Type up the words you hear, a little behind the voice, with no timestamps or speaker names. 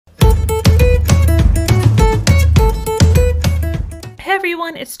Hey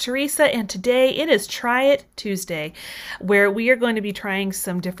everyone, it's Teresa, and today it is Try It Tuesday, where we are going to be trying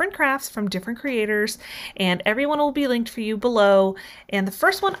some different crafts from different creators, and everyone will be linked for you below. And the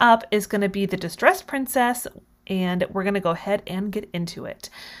first one up is going to be the Distressed Princess, and we're going to go ahead and get into it.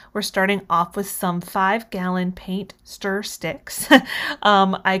 We're starting off with some 5-gallon paint stir sticks.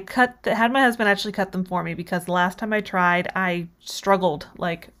 I had my husband actually cut them for me because the last time I tried, I struggled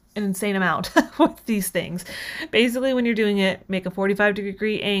like an insane amount with these things. Basically, when you're doing it, make a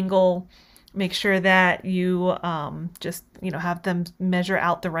 45-degree angle, make sure that you just have them measure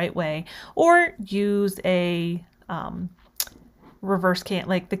out the right way, or use a reverse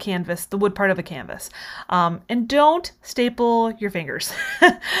like the canvas, the wood part of a canvas, and don't staple your fingers.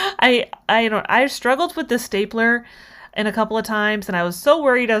 I struggled with the stapler and a couple of times, and I was so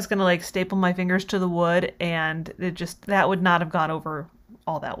worried I was gonna like staple my fingers to the wood, and that would not have gone over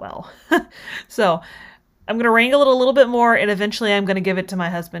all that well. So I'm going to wrangle it a little bit more, and eventually I'm going to give it to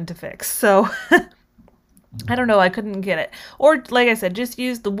my husband to fix. So I don't know, I couldn't get it. Or like I said, just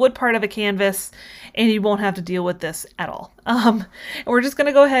use the wood part of a canvas and you won't have to deal with this at all. And we're just going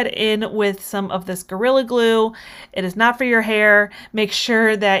to go ahead in with some of this Gorilla Glue. It is not for your hair. Make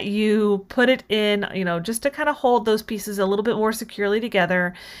sure that you put it in, just to kind of hold those pieces a little bit more securely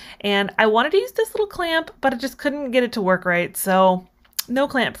together. And I wanted to use this little clamp, but I just couldn't get it to work right. So no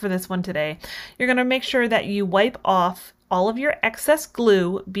clamp for this one today. You're going to make sure that you wipe off all of your excess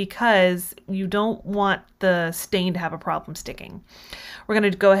glue because you don't want the stain to have a problem sticking. We're going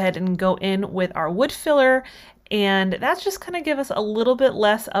to go ahead and go in with our wood filler, and that's just going to give us a little bit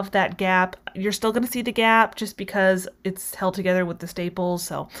less of that gap. You're still going to see the gap just because it's held together with the staples,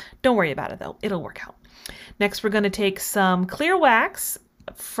 so don't worry about it though. It'll work out. Next, we're going to take some clear wax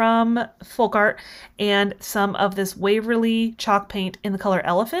from Folk Art and some of this Waverly chalk paint in the color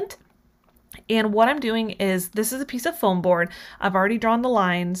Elephant. And what I'm doing is, this is a piece of foam board. I've already drawn the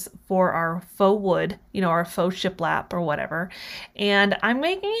lines for our faux wood, our faux shiplap or whatever. And I'm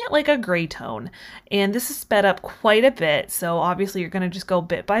making it like a gray tone. And this is sped up quite a bit. So obviously you're going to just go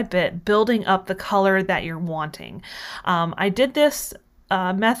bit by bit, building up the color that you're wanting. I did this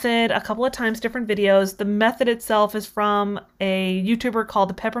method a couple of times, different videos. The method itself is from a YouTuber called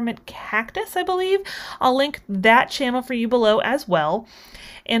the Peppermint Cactus, I believe. I'll link that channel for you below as well.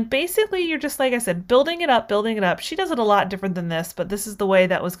 And basically you're just, like I said, building it up, building it up. She does it a lot different than this, but this is the way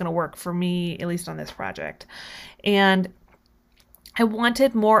that was going to work for me, at least on this project. And I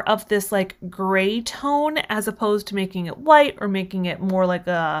wanted more of this like gray tone as opposed to making it white or making it more like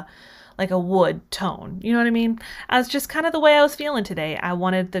a wood tone. You know what I mean? That's just kind of the way I was feeling today. I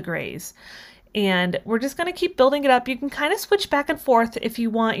wanted the grays. And we're just going to keep building it up. You can kind of switch back and forth if you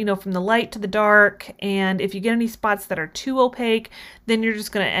want, from the light to the dark. And if you get any spots that are too opaque, then you're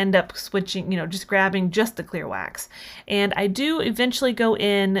just going to end up switching, just grabbing just the clear wax. And I do eventually go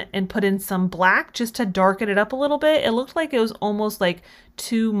in and put in some black just to darken it up a little bit. It looked like it was almost like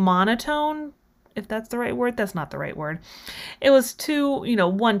too monotone. If that's the right word, that's not the right word. It was too,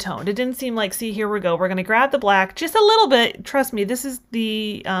 one toned. It didn't seem like, see, here we go. We're going to grab the black just a little bit. Trust me, this is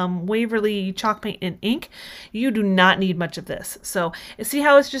the Waverly chalk paint in ink. You do not need much of this. So see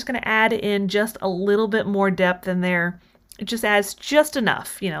how it's just going to add in just a little bit more depth in there. It just adds just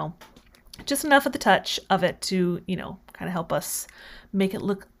enough, just enough of the touch of it to, kind of help us make it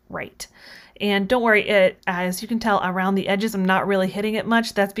look right. And don't worry, as you can tell around the edges, I'm not really hitting it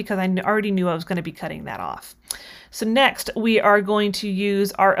much. That's because I already knew I was going to be cutting that off. So next, we are going to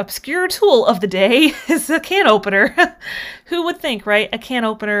use our obscure tool of the day. It's a can opener. Who would think, right? A can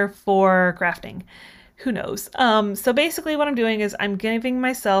opener for crafting. Who knows? So basically what I'm doing is I'm giving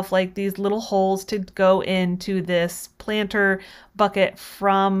myself like these little holes to go into this planter bucket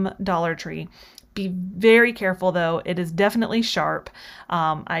from Dollar Tree. Be very careful though, it is definitely sharp.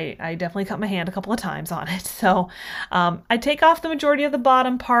 I definitely cut my hand a couple of times on it. So I take off the majority of the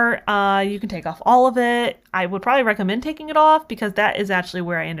bottom part. You can take off all of it. I would probably recommend taking it off because that is actually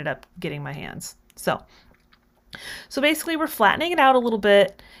where I ended up getting my hands. So basically we're flattening it out a little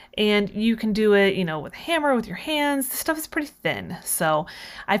bit, and you can do it, with a hammer, with your hands. This stuff is pretty thin. So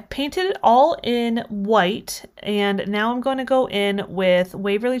I've painted it all in white, and now I'm going to go in with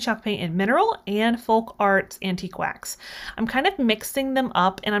Waverly chalk paint in mineral and Folk Arts antique wax. I'm kind of mixing them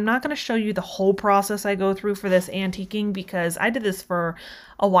up, and I'm not going to show you the whole process I go through for this antiquing because I did this for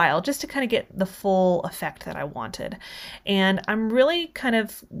a while just to kind of get the full effect that I wanted. And I'm really kind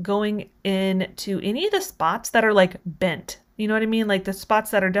of going into any of the spots that are like bent. You know what I mean? Like the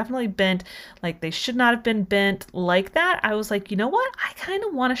spots that are definitely bent, like they should not have been bent like that. I was like, you know what? I kind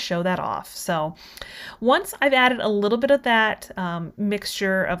of want to show that off. So once I've added a little bit of that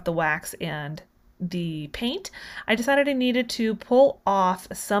mixture of the wax and the paint, I decided I needed to pull off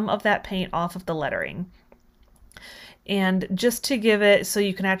some of that paint off of the lettering. And just to give it so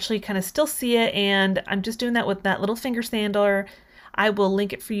you can actually kind of still see it, and I'm just doing that with that little finger sander. I will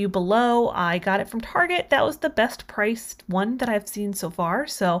link it for you below. I got it from Target. That was the best priced one that I've seen so far.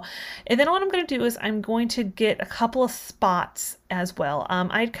 So, and then what I'm going to do is I'm going to get a couple of spots as well.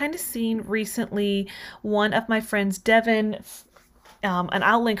 I'd kind of seen recently one of my friends, Devin, and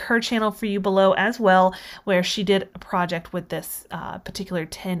I'll link her channel for you below as well, where she did a project with this particular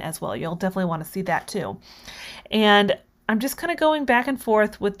tin as well. You'll definitely want to see that too. And I'm just kind of going back and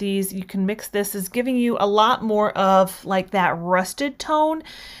forth with these. You can mix this. Is giving you a lot more of like that rusted tone,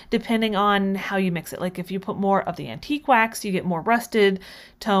 depending on how you mix it. Like if you put more of the antique wax, you get more rusted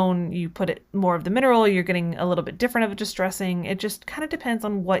tone. You put it more of the mineral, you're getting a little bit different of a distressing. It just kind of depends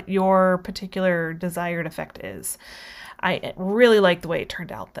on what your particular desired effect is. I really like the way it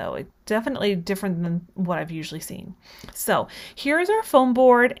turned out though. It's definitely different than what I've usually seen. So here's our foam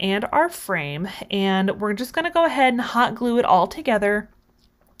board and our frame, and we're just gonna go ahead and hot glue it all together.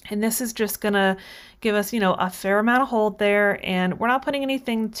 And this is just gonna give us, you know, a fair amount of hold there, and we're not putting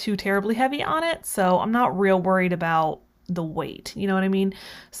anything too terribly heavy on it, so I'm not real worried about the weight, you know what I mean?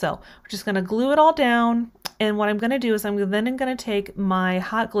 So we're just gonna glue it all down. And what I'm going to do is I'm then going to take my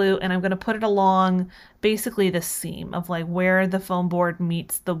hot glue and I'm going to put it along basically the seam of like where the foam board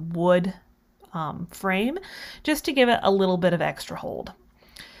meets the wood frame, just to give it a little bit of extra hold.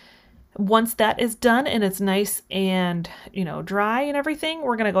 Once that is done and it's nice and, you know, dry and everything,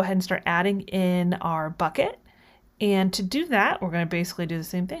 we're going to go ahead and start adding in our bucket. And to do that, we're going to basically do the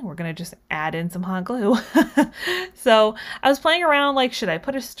same thing. We're going to just add in some hot glue. So I was playing around, like, should I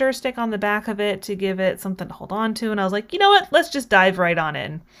put a stir stick on the back of it to give it something to hold on to? And I was like, you know what? Let's just dive right on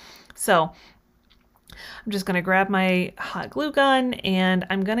in. So I'm just going to grab my hot glue gun and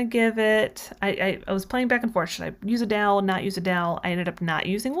I'm going to give it, I was playing back and forth. Should I use a dowel, not use a dowel? I ended up not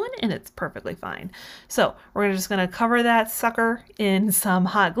using one and it's perfectly fine. So we're just going to cover that sucker in some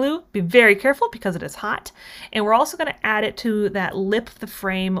hot glue. Be very careful because it is hot. And we're also going to add it to that lip of the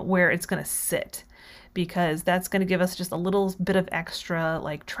frame where it's going to sit, because that's going to give us just a little bit of extra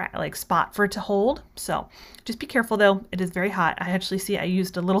like spot for it to hold. So just be careful though, it is very hot. I actually see I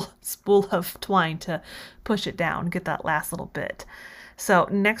used a little spool of twine to push it down, get that last little bit. So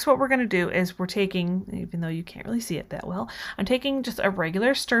next what we're going to do is we're taking, even though you can't really see it that well, I'm taking just a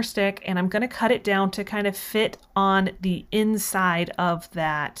regular stir stick and I'm going to cut it down to kind of fit on the inside of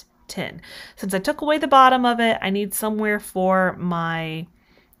that tin. Since I took away the bottom of it, I need somewhere for my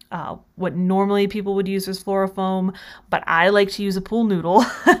what normally people would use as fluorofoam, but I like to use a pool noodle.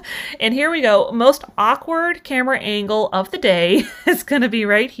 And here we go. Most awkward camera angle of the day is going to be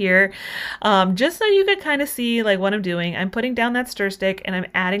right here. Just so you could kind of see like what I'm doing. I'm putting down that stir stick and I'm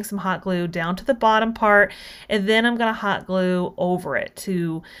adding some hot glue down to the bottom part, and then I'm going to hot glue over it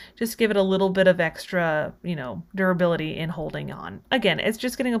to just give it a little bit of extra, you know, durability in holding on. Again, it's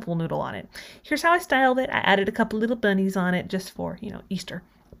just getting a pool noodle on it. Here's how I styled it. I added a couple little bunnies on it just for, you know, Easter.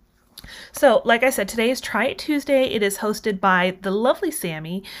 So, like I said, today is Try It Tuesday. It is hosted by the lovely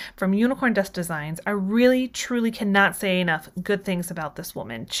Sammy from Unicorn Dust Designs. I really, truly cannot say enough good things about this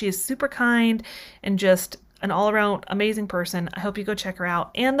woman. She is super kind and just an all-around amazing person. I hope you go check her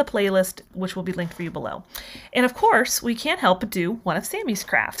out, and the playlist, which will be linked for you below. And of course, we can't help but do one of Sammy's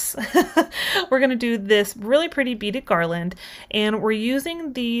crafts. We're going to do this really pretty beaded garland, and we're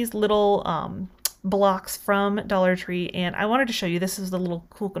using these little blocks from Dollar Tree, and I wanted to show you, this is the little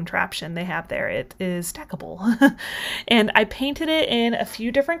cool contraption they have there. It is stackable. And I painted it in a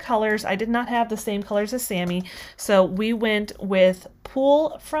few different colors. I did not have the same colors as Sammy, so we went with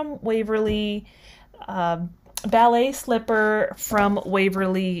Pool from Waverly, Ballet Slipper from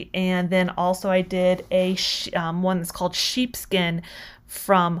Waverly, and then also I did a one that's called Sheepskin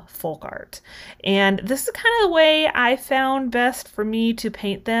from Folk Art. And this is kind of the way I found best for me to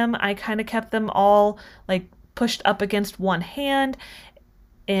paint them. I kind of kept them all like pushed up against one hand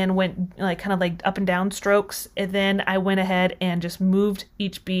and went like kind of like up and down strokes. And then I went ahead and just moved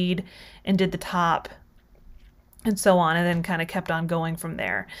each bead and did the top and so on, and then kind of kept on going from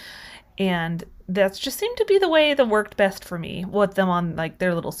there. And that's just seemed to be the way that worked best for me with them on like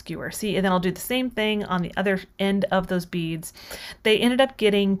their little skewer. See, and then I'll do the same thing on the other end of those beads. They ended up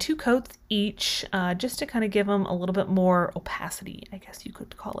getting 2 coats each, just to kind of give them a little bit more opacity, I guess you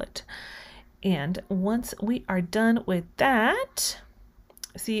could call it. And once we are done with that,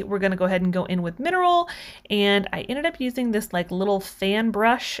 see, we're going to go ahead and go in with mineral, and I ended up using this like little fan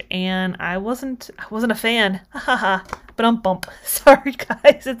brush, and I wasn't a fan. Haha. But bump. Sorry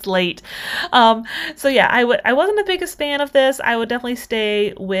guys, it's late. So yeah, I wasn't the biggest fan of this. I would definitely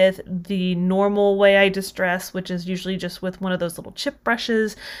stay with the normal way I distress, which is usually just with one of those little chip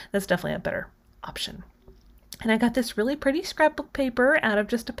brushes. That's definitely a better option. And I got this really pretty scrapbook paper out of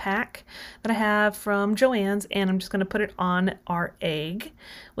just a pack that I have from Joann's, and I'm just going to put it on our egg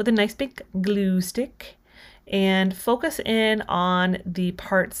with a nice big glue stick and focus in on the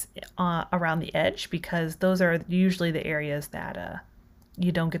parts around the edge, because those are usually the areas that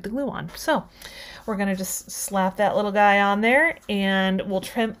you don't get the glue on. So we're going to just slap that little guy on there, and we'll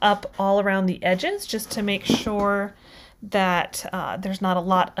trim up all around the edges just to make sure that there's not a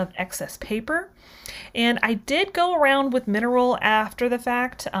lot of excess paper. And I did go around with mineral after the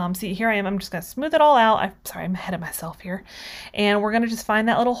fact. See, here I am. I'm just going to smooth it all out. Sorry, I'm ahead of myself here. And we're going to just find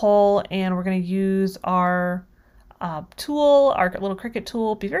that little hole, and we're going to use our tool, our little Cricut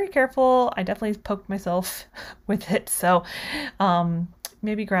tool. Be very careful. I definitely poked myself with it. So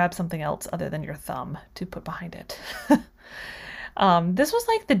maybe grab something else other than your thumb to put behind it. This was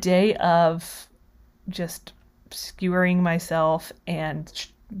like the day of just skewering myself and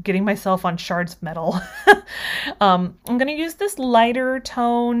getting myself on shards of metal. I'm going to use this lighter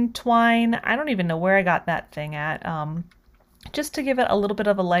tone twine. I don't even know where I got that thing at. Just to give it a little bit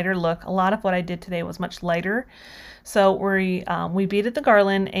of a lighter look. A lot of what I did today was much lighter. So we beaded the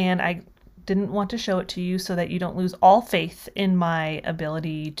garland, and I didn't want to show it to you so that you don't lose all faith in my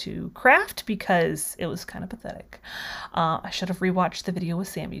ability to craft, because it was kind of pathetic. I should have rewatched the video with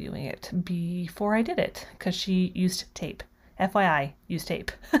Sammy doing it before I did it, because she used tape. FYI, use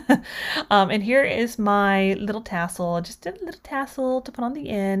tape. And here is my little tassel. I just did a little tassel to put on the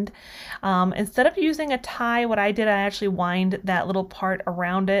end. Instead of using a tie, what I did, I actually wind that little part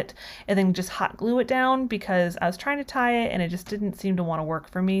around it and then just hot glue it down, because I was trying to tie it and it just didn't seem to want to work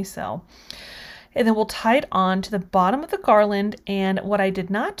for me. So, and then we'll tie it on to the bottom of the garland. And what I did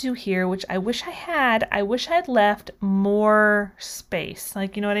not do here, which I wish I had left more space.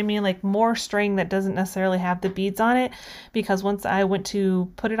 Like, you know what I mean? Like more string that doesn't necessarily have the beads on it, because once I went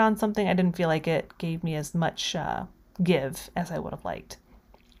to put it on something, I didn't feel like it gave me as much give as I would have liked.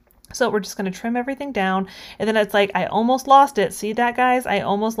 So we're just going to trim everything down. And then it's like, I almost lost it. See that, guys? I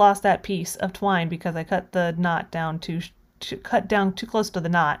almost lost that piece of twine because I cut the knot down too close to the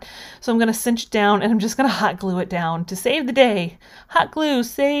knot. So I'm going to cinch down, and I'm just going to hot glue it down to save the day. Hot glue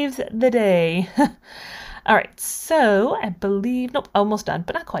saves the day. All right, so I believe, nope, almost done,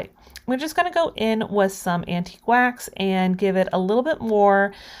 but not quite. We're just going to go in with some antique wax and give it a little bit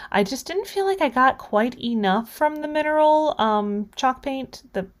more. I just didn't feel like I got quite enough from the mineral chalk paint,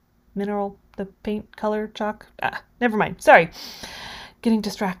 the paint color chalk. Never mind. Sorry. Getting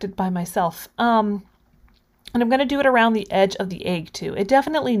distracted by myself. And I'm going to do it around the edge of the egg too. It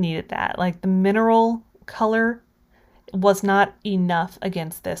definitely needed that. Like the mineral color was not enough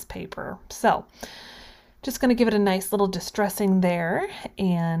against this paper. So just going to give it a nice little distressing there,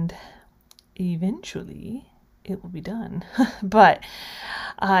 and eventually it will be done. But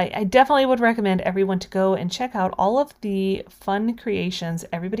I definitely would recommend everyone to go and check out all of the fun creations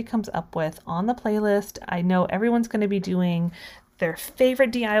everybody comes up with on the playlist. I know everyone's going to be doing their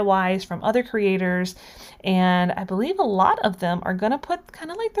favorite DIYs from other creators, and I believe a lot of them are going to put kind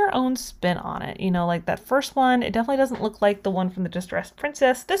of like their own spin on it. You know, like that first one, it definitely doesn't look like the one from the Distressed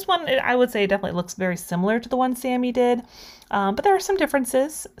Princess. This one, I would say, definitely looks very similar to the one Sammy did, but there are some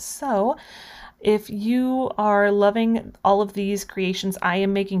differences. So if you are loving all of these creations I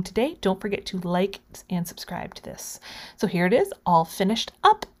am making today, don't forget to like and subscribe to this. So here it is, all finished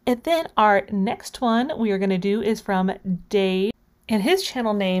up. And then our next one we are going to do is from Dave. And his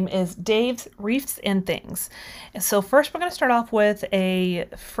channel name is Dave's Reefs and Things. And so first we're going to start off with a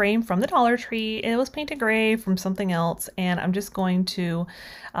frame from the Dollar Tree. It was painted gray from something else, and I'm just going to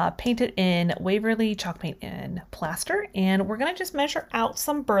paint it in Waverly chalk paint and plaster. And we're going to just measure out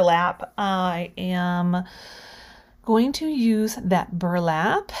some burlap. I am going to use that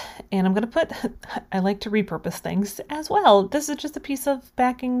burlap, and I'm going to put, I like to repurpose things as well. This is just a piece of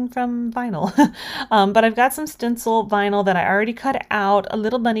backing from vinyl, but I've got some stencil vinyl that I already cut out a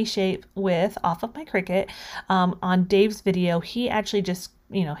little bunny shape with off of my Cricut. On Dave's video, he actually just,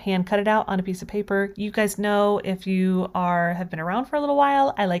 you know, hand cut it out on a piece of paper. You guys know, if you have been around for a little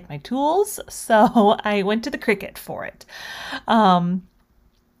while, I like my tools, so I went to the Cricut for it.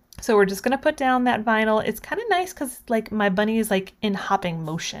 So we're just going to put down that vinyl. It's kind of nice because like my bunny is like in hopping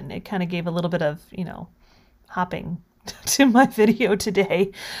motion. It kind of gave a little bit of, you know, hopping to my video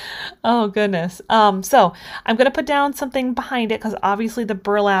today. Oh goodness. So I'm going to put down something behind it because obviously the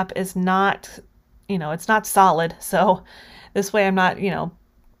burlap is not, it's not solid. So this way I'm not,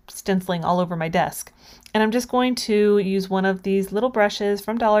 stenciling all over my desk. And I'm just going to use one of these little brushes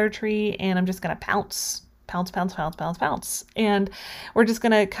from Dollar Tree, and I'm just going to pounce. And we're just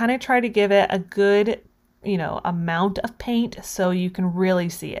going to kind of try to give it a good, amount of paint so you can really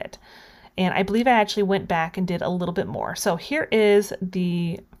see it. And I believe I actually went back and did a little bit more. So here is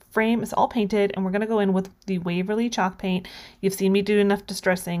the frame. It's all painted, and we're going to go in with the Waverly chalk paint. You've seen me do enough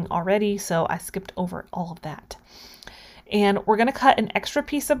distressing already, so I skipped over all of that. And we're going to cut an extra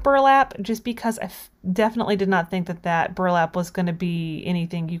piece of burlap just because I definitely did not think that that burlap was going to be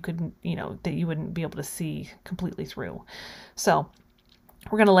anything you could, that you wouldn't be able to see completely through. So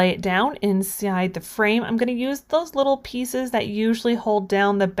we're going to lay it down inside the frame. I'm going to use those little pieces that usually hold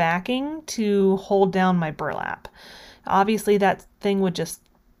down the backing to hold down my burlap. Obviously that thing would just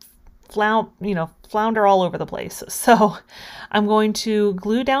flounder all over the place. So I'm going to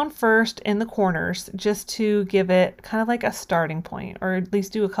glue down first in the corners just to give it kind of like a starting point, or at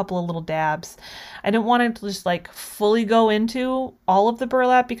least do a couple of little dabs. I didn't want it to just like fully go into all of the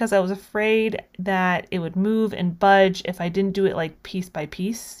burlap because I was afraid that it would move and budge if I didn't do it like piece by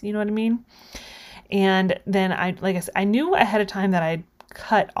piece, you know what I mean? And then like I said, I knew ahead of time that I'd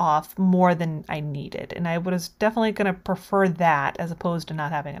cut off more than I needed, and I was definitely going to prefer that as opposed to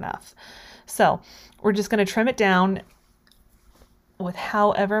not having enough. So we're just going to trim it down with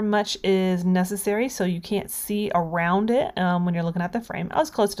however much is necessary so you can't see around it when you're looking at the frame. I was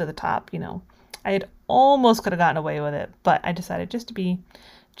close to the top, I had almost could have gotten away with it, but I decided just to be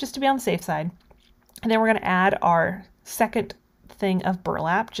on the safe side. And then we're going to add our second thing of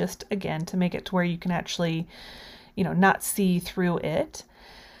burlap, just again to make it to where you can actually not see through it.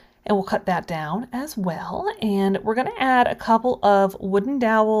 And we'll cut that down as well. And we're going to add a couple of wooden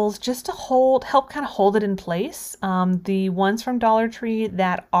dowels just to help kind of hold it in place. The ones from Dollar Tree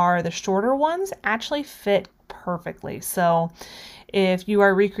that are the shorter ones actually fit perfectly. So if you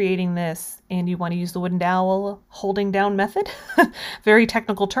are recreating this and you want to use the wooden dowel holding down method, very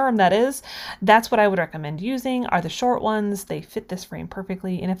technical term that is, that's what I would recommend using are the short ones. They fit this frame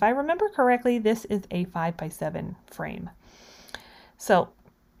perfectly. And if I remember correctly, this is a 5x7 frame. So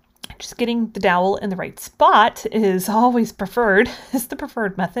just getting the dowel in the right spot is always preferred. It's the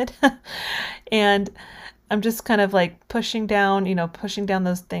preferred method. And I'm just kind of like pushing down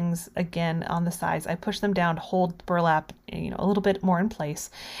those things again on the sides. I push them down to hold the burlap, a little bit more in place.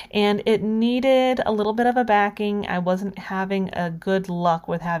 And it needed a little bit of a backing. I wasn't having a good luck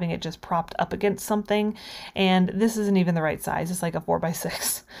with having it just propped up against something. And this isn't even the right size. It's like a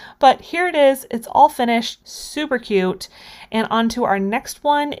 4x6. But here it is. It's all finished. Super cute. And on to our next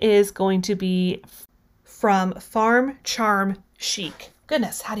one is going to be from Farm Charm Chic.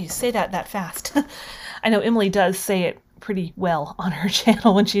 Goodness, how do you say that fast? I know Emily does say it pretty well on her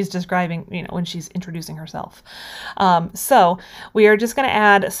channel when she's describing, when she's introducing herself. So we are just going to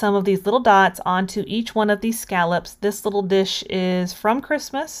add some of these little dots onto each one of these scallops. This little dish is from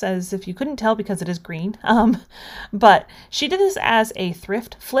Christmas, as if you couldn't tell because it is green. But she did this as a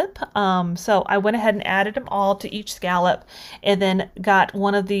thrift flip. So I went ahead and added them all to each scallop, and then got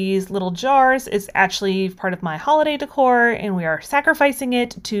one of these little jars. It's actually part of my holiday decor, and we are sacrificing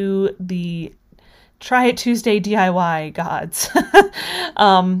it to the Try It Tuesday DIY gods.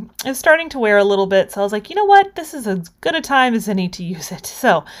 It's starting to wear a little bit, so I was like, you know what? This is as good a time as any to use it.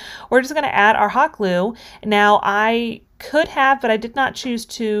 So we're just going to add our hot glue. Now I could have, but I did not choose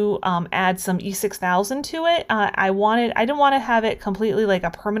to add some E6000 to it. I didn't want to have it completely like a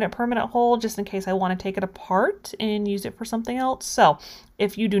permanent hole, just in case I want to take it apart and use it for something else. So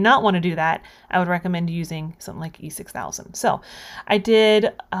if you do not want to do that, I would recommend using something like E6000. So I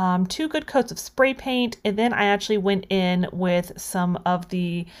did 2 good coats of spray paint, and then I actually went in with some of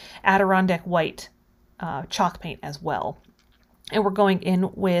the Adirondack white chalk paint as well. And we're going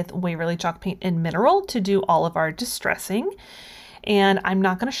in with Waverly chalk paint and mineral to do all of our distressing. And I'm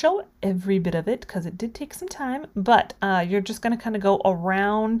not going to show every bit of it because it did take some time, but you're just going to kind of go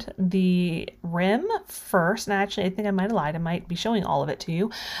around the rim first. And actually, I think I might have lied. I might be showing all of it to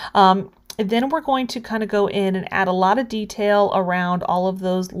you. And then we're going to kind of go in and add a lot of detail around all of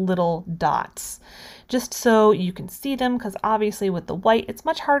those little dots, just so you can see them, because obviously with the white, it's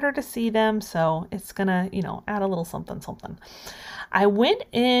much harder to see them. So it's gonna, add a little something. I went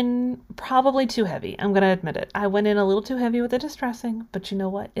in probably too heavy. I'm going to admit it. I went in a little too heavy with the distressing, but you know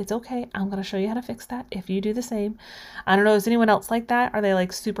what? It's okay. I'm going to show you how to fix that if you do the same. I don't know. Is anyone else like that? Are they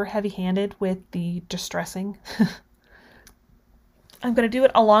like super heavy handed with the distressing? I'm going to do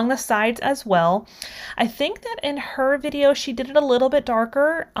it along the sides as well. I think that in her video, she did it a little bit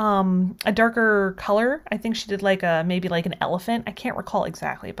darker, a darker color. I think she did like maybe like an elephant. I can't recall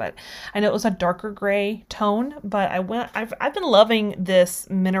exactly, but I know it was a darker gray tone, but I've been loving this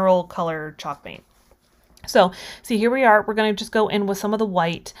mineral color chalk paint. So see, here we are. We're going to just go in with some of the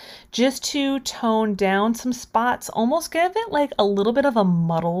white just to tone down some spots, almost give it like a little bit of a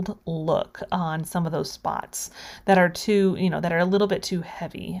muddled look on some of those spots that are too, that are a little bit too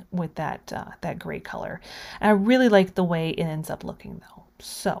heavy with that gray color. And I really like the way it ends up looking though.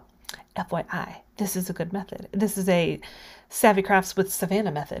 So FYI, this is a good method. This is a Savvy Crafts with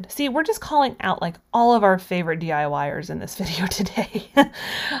Savannah method. See, we're just calling out like all of our favorite DIYers in this video today.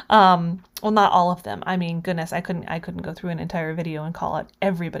 Well, not all of them. I mean, goodness, I couldn't go through an entire video and call out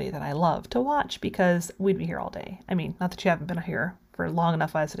everybody that I love to watch because we'd be here all day. I mean, not that you haven't been here for long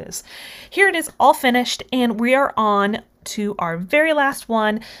enough as it is. Here it is, all finished, and we are on to our very last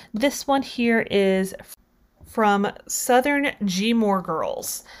one. This one here is from Southern G Moore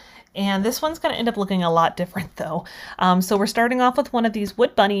Girls. And this one's going to end up looking a lot different though. So we're starting off with one of these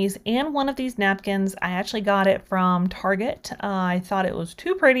wood bunnies and one of these napkins. I actually got it from Target. I thought it was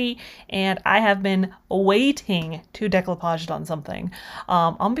too pretty and I have been waiting to decoupage it on something.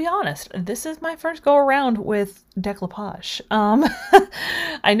 I'll be honest, this is my first go around with decoupage.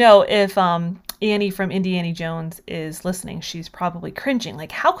 I know if Annie from Indiana Jones is listening, she's probably cringing.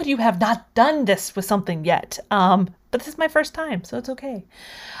 Like, how could you have not done this with something yet? But this is my first time, so it's okay.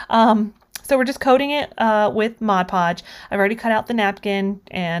 So we're just coating it with Mod Podge. I've already cut out the napkin,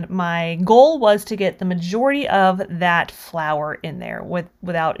 and my goal was to get the majority of that flower in there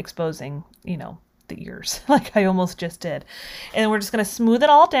without exposing, the ears, like I almost just did. And then we're just gonna smooth it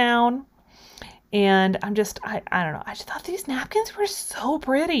all down. And I don't know, I just thought these napkins were so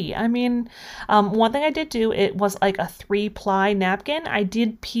pretty. I mean, one thing I did do, it was like a 3-ply napkin. I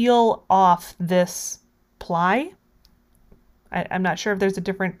did peel off this ply. I'm not sure if there's a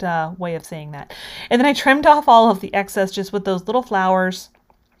different way of saying that. And then I trimmed off all of the excess just with those little flowers.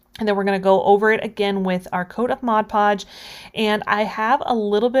 And then we're going to go over it again with our coat of Mod Podge. And I have a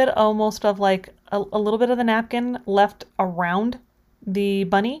little bit almost of like a little bit of the napkin left around the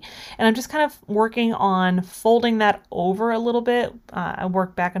bunny. And I'm just kind of working on folding that over a little bit. I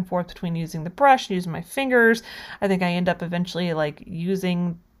work back and forth between using the brush, using my fingers. I think I end up eventually like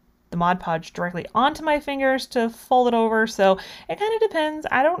using the Mod Podge directly onto my fingers to fold it over. So it kind of depends.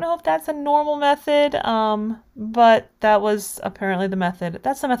 I don't know if that's a normal method, but that was apparently the method.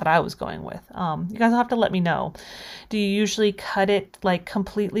 That's the method I was going with. You guys will have to let me know. Do you usually cut it like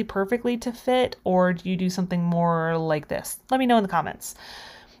completely perfectly to fit, or do you do something more like this? Let me know in the comments.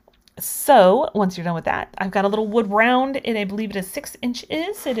 So once you're done with that, I've got a little wood round, and I believe it is 6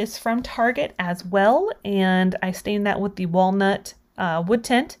 inches. It is from Target as well, and I stained that with the Walnut wood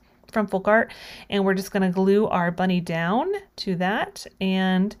tint from Folk Art, and we're just going to glue our bunny down to that,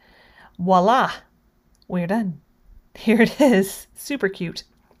 and voila, we're done. Here it is, super cute.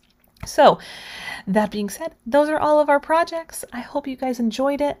 So that being said, those are all of our projects. I hope you guys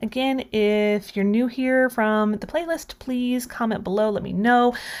enjoyed it. Again, if you're new here from the playlist, please comment below, let me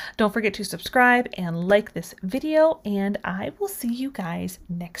know. Don't forget to subscribe and like this video, and I will see you guys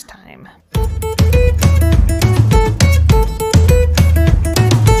next time.